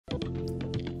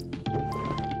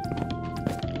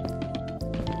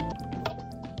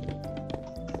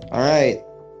Alright.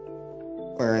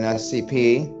 We're in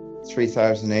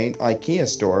SCP-3008 IKEA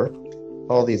store.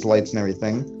 All these lights and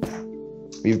everything.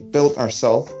 We've built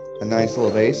ourselves a nice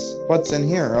little base. What's in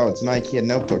here? Oh, it's an IKEA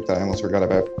notebook that I almost forgot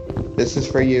about. This is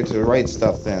for you to write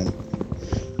stuff in.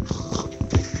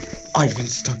 I've been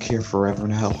stuck here forever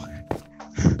now.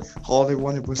 All I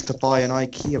wanted was to buy an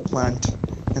IKEA plant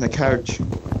and a couch,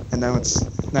 and now it's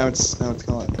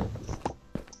gone.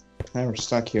 Now we're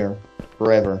stuck here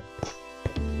forever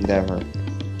and ever.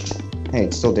 Hey,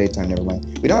 it's still daytime. Never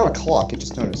mind. We don't have a clock. I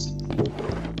just noticed.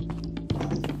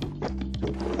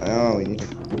 Oh, we need to...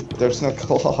 There's no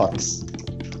clocks.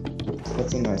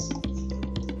 That's so nice.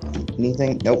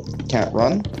 Anything? Nope. Can't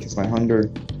run because my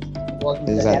hunger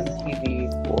is at... SCP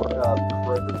for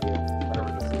whatever this is.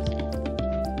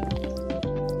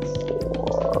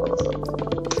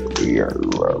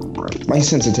 My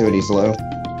sensitivity's low.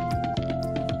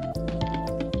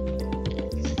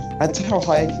 That's how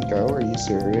high I can go. Are you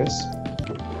serious?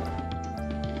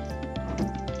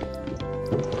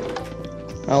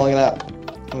 Oh, look at that.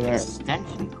 Look there.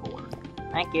 Extension cord.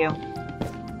 Thank you.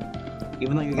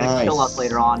 Even though you're gonna kill us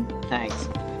later on, thanks.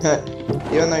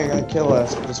 Even though you're gonna kill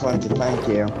us, I just wanted to thank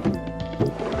you.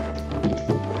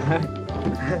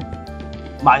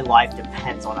 My life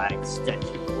depends on that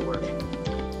extension cord.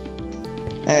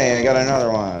 Hey, I got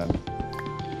another one.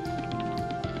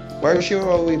 Where should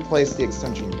we place the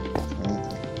extension?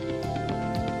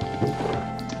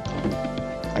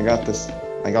 I got this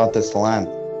lamp.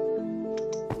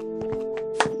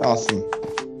 Awesome.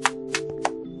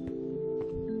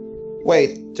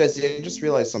 Wait, Jesse, I just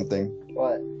realized something.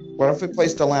 What? What if we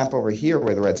placed a lamp over here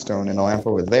with the redstone and a lamp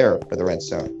over there with the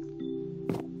redstone?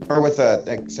 Or with an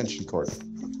extension cord?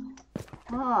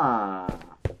 Huh.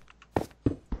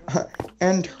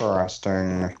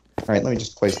 Interesting. Alright, let me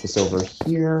just place this over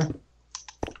here.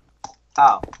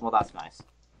 Oh, well that's nice.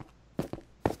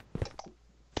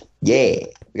 Yeah!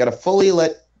 We got a fully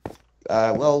lit,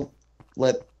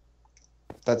 lit,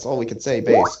 that's all we could say,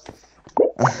 base.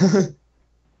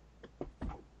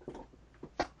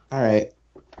 Alright.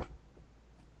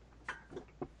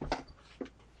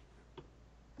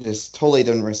 Just totally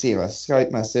didn't receive a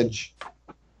Skype message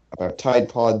about Tide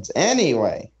Pods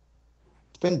anyway.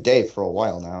 It's been Dave for a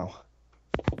while now.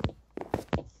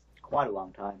 Quite a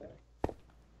long time.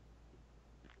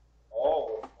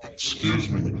 Oh. Excuse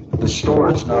me. The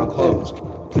store is now closed.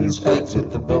 Please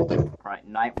exit the building. Right,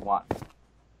 night one.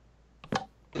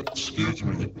 Excuse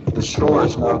me. The store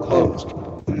is now closed.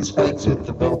 Please exit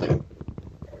the building.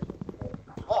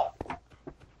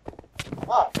 You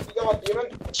going, demon?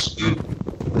 Excuse me.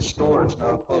 The store is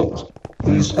now closed.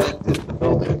 Please exit the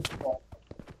building.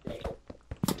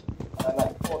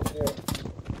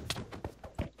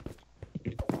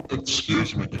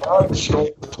 Excuse me. The store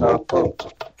is now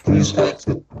closed. Please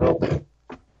exit the building.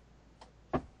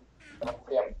 That's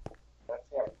him. That's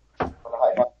him. I'm gonna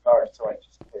hide my car so I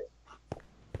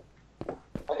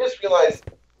just realized,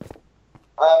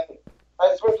 I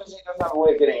suppose he doesn't have a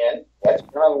way of getting in. Yes, you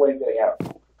don't have a way of getting out.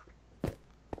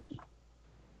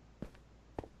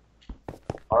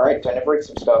 Alright, time to break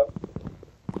some stuff.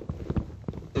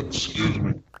 Excuse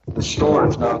me. The store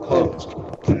is now closed.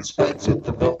 Please exit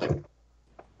the building.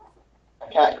 I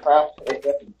can't craft it.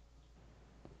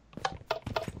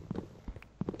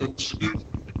 Excuse me.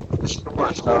 The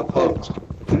store is now closed.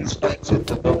 Please exit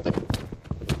the building.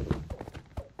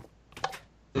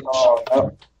 Oh,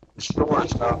 no. The store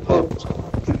is now closed.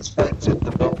 Please exit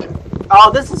the building.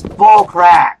 Oh, this is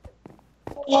bullcrap!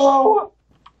 Oh!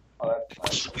 Oh,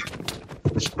 that's fine.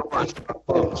 The store is now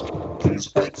closed.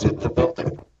 Please exit the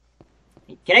building. Are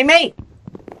you kidding me?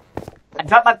 I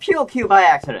dropped my Peel Cube by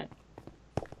accident.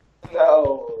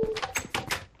 No.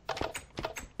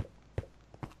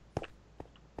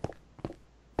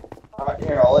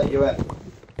 Here, I'll let you in.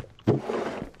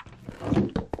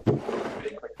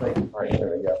 Pretty quickly. Alright,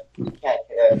 there we go. You can't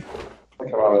get in.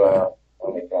 Come on,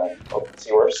 oh my god. Oh,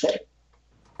 see where it's safe.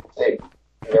 Safe.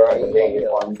 You're right, you dang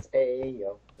it one. Hey,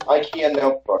 yo. IKEA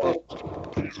notebook.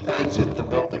 Please exit the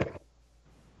building.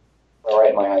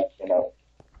 Alright, my IKEA note.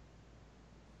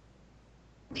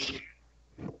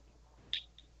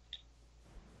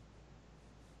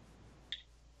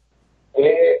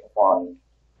 Pick one.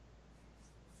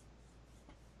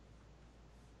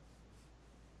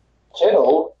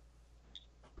 2.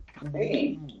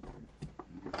 3.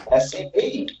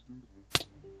 SCP.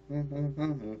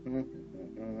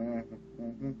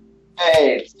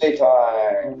 Hey, it's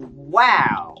daytime.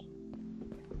 Wow!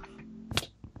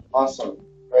 Awesome.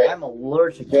 Great. I'm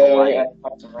allergic to Go light. and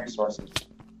find some resources.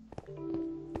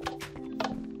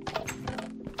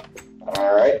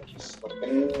 Alright, just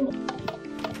looking.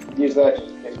 Use that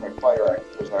just in case my fire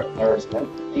exit. There's an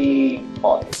empty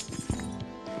body.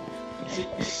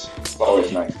 It's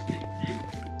always nice.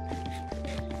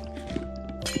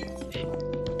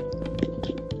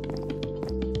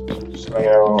 Just gonna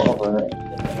go over the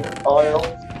aisle.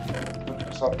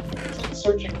 So,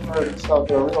 searching for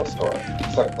stuff in a real store,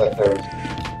 except that there's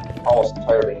almost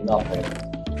entirely nothing.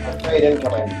 Trade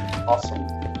incoming. Awesome.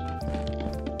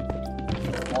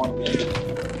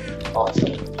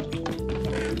 Awesome.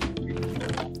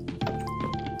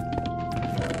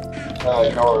 You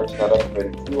know where it's got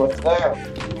upgraded. See what's there?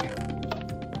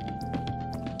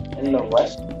 In the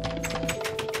west.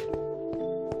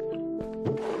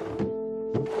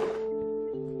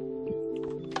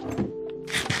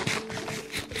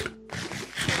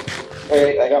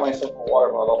 Hey, I got myself a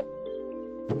water bottle.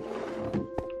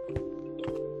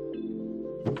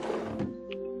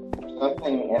 There's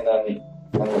nothing in the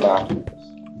bathrooms.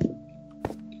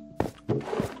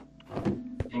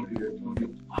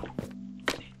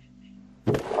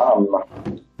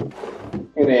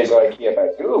 Few days IKEA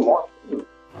back. Ooh, more food.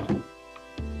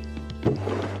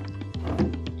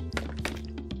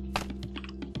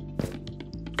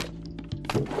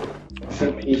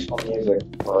 Some peaceful music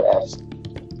for S.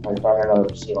 I found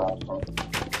another sea lion from.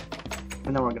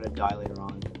 And then we're gonna die later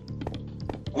on.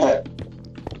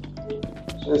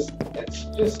 It's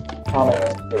just calming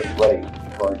us to get ready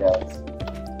for our deaths.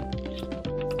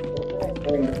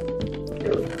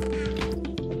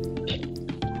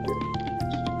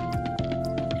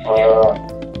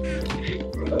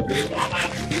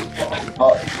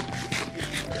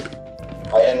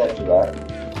 I didn't enter that.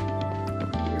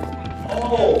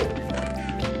 Oh!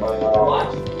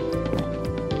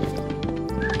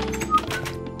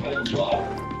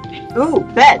 Ooh,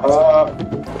 beds! 18.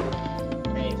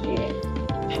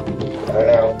 I don't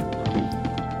know.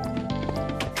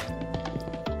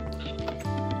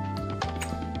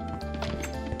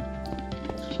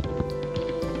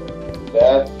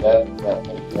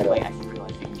 Wait, I just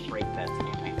realized you can break beds,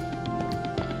 can't we?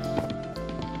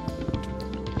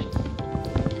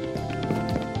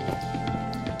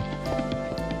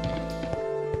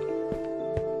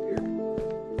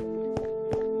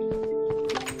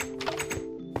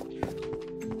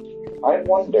 I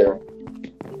wonder.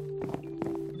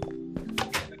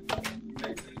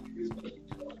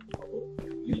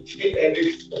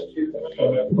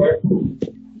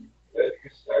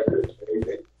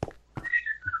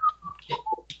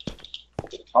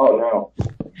 Oh no.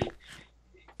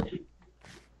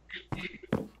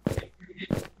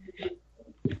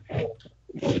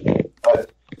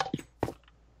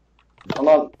 Come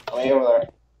on, let me over there.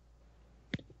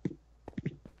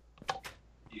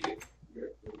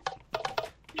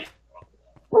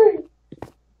 Whee!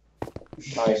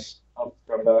 Nice. I'll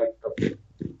come back.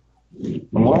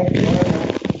 What?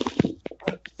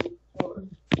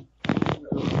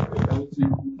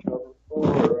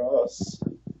 For us.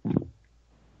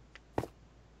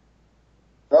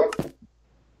 Nope.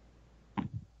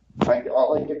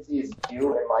 All I can see is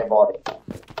you and my body.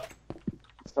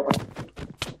 Stop it.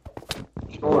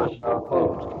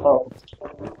 Oh.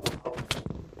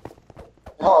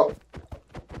 Oh.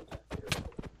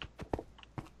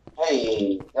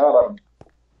 Hey, got him.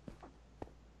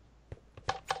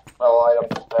 I'll light up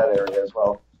that area as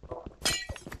well.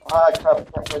 Ah, crap, I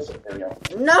can't place it. There we go.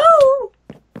 No!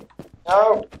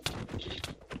 No!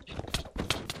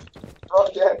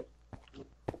 Okay.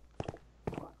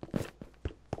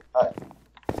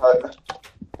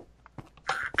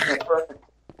 Yeah, perfect.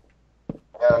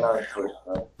 Yeah, no, it's good.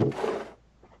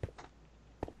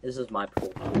 This is my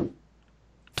pool.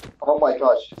 Oh my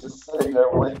gosh, she's just sitting there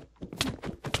with.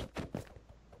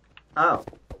 Oh.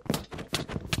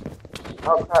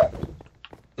 Oh crap.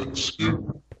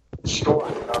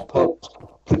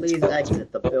 Please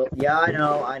exit the building. Yeah, I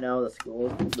know.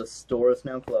 The store is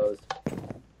now closed.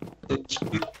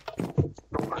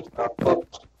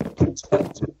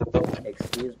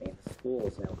 Excuse me, the school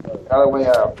is now closed. Got a way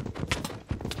out.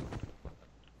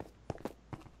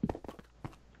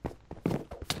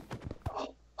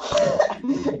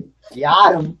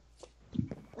 Got him!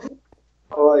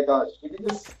 Oh my gosh, you can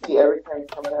just see everything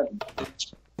coming in.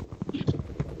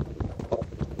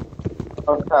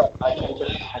 Oh crap, I can't get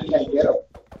him. I can't get him.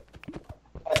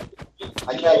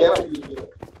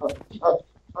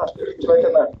 Get back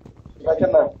in there. Get back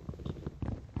in there.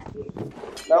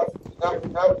 No.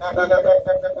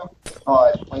 Oh,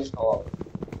 I placed all of it.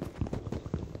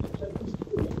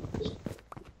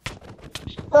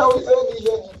 No, he's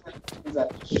in.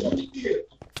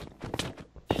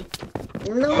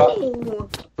 No!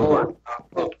 Oh,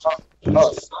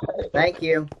 sorry. Thank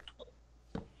you.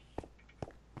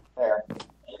 There.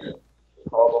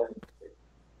 Problem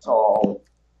all.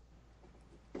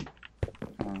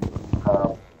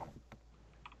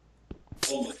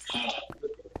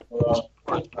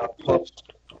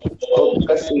 Oh,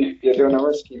 Jesse, you're doing a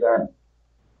risky there.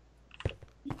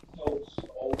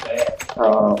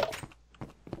 I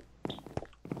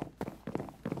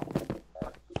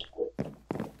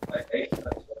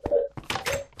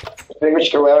think we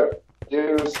should go out,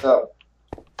 do stuff.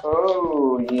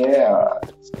 Oh, yeah.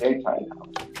 It's daytime now.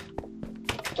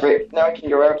 Great, now I can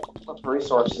go out and look for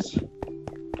resources.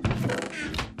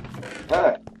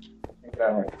 Ah,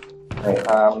 right,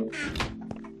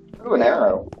 ooh, an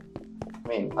arrow. I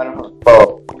mean, I don't have a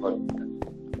bow, but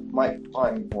might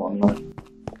find one. Don't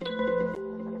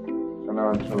know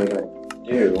what I'm really gonna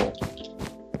do.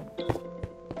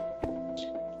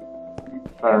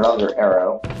 Find another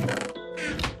arrow.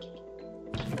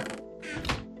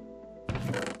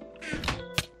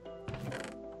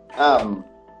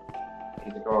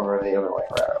 Need to go over the other way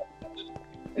around.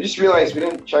 I just realized we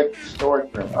didn't check the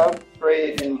storage room.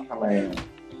 Upgrade incoming.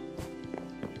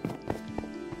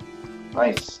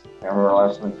 Nice. Can't remember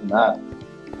last mention that.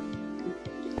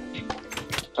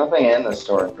 Nothing in the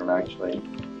storage room actually.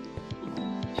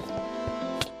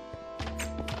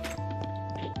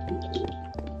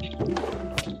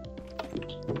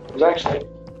 There's actually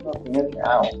nothing in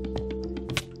now.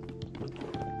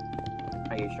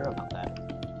 Are you sure about that?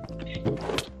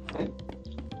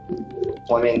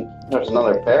 Well, I mean, there's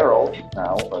another barrel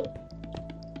now, but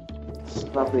there's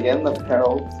nothing in the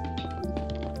barrels.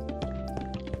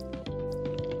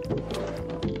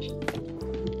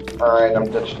 Alright, I'm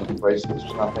ditching the place. There's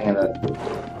nothing in it.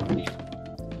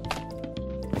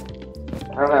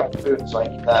 I don't have food, so I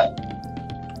need that.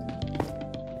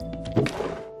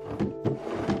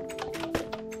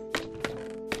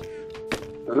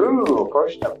 Ooh,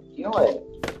 potion of healing.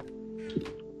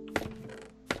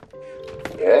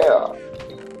 Yeah.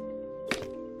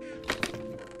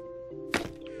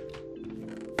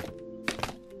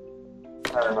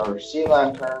 I remember sea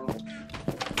lantern.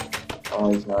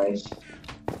 Always nice.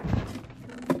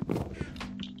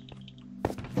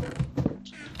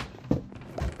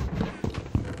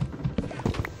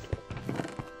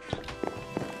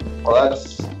 Well,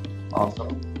 that's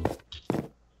awesome.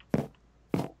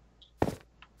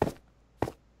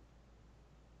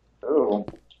 Ooh.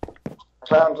 I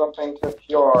found something to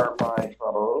cure my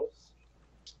troubles.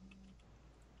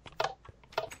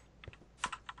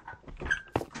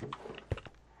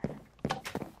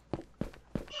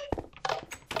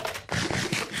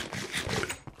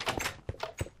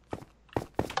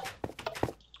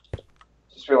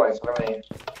 Just realized how many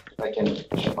I can,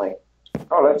 like,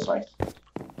 oh, that's nice.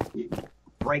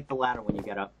 Break the ladder when you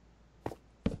get up.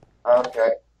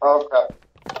 Okay. Oh, crap.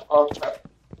 Oh, crap.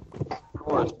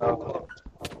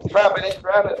 Grab it,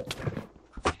 grab it.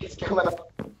 He's coming up.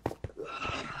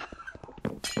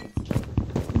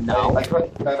 No. I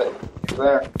couldn't grab it. He's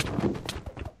there.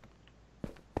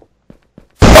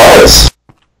 Nice.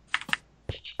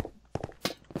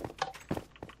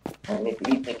 I need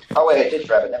to eat things. Oh, wait, I did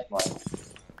grab it. Never mind.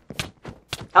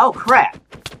 Oh, crap.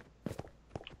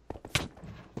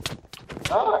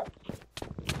 Ah!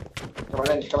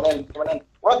 Coming in.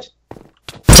 What?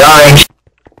 Sorry.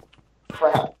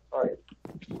 Crap. Sorry.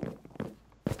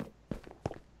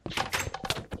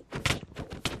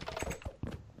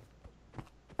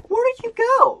 Where did you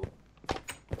go?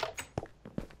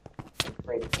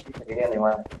 Wait, you can get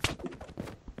anywhere.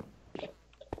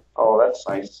 Oh, that's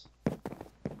nice. I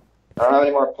don't have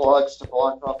any more plugs to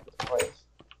block off this place.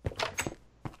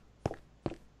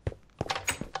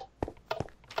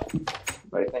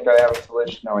 But I think I have a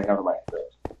solution. No, I never mind.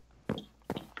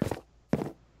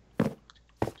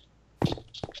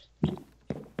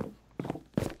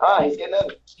 Ah, he's getting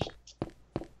in.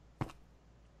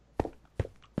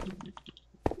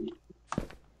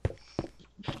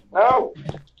 No!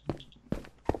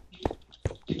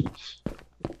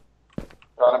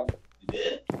 Got him.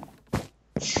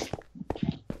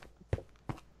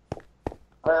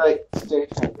 Alright, stay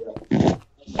tuned.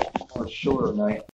 Or shorter night.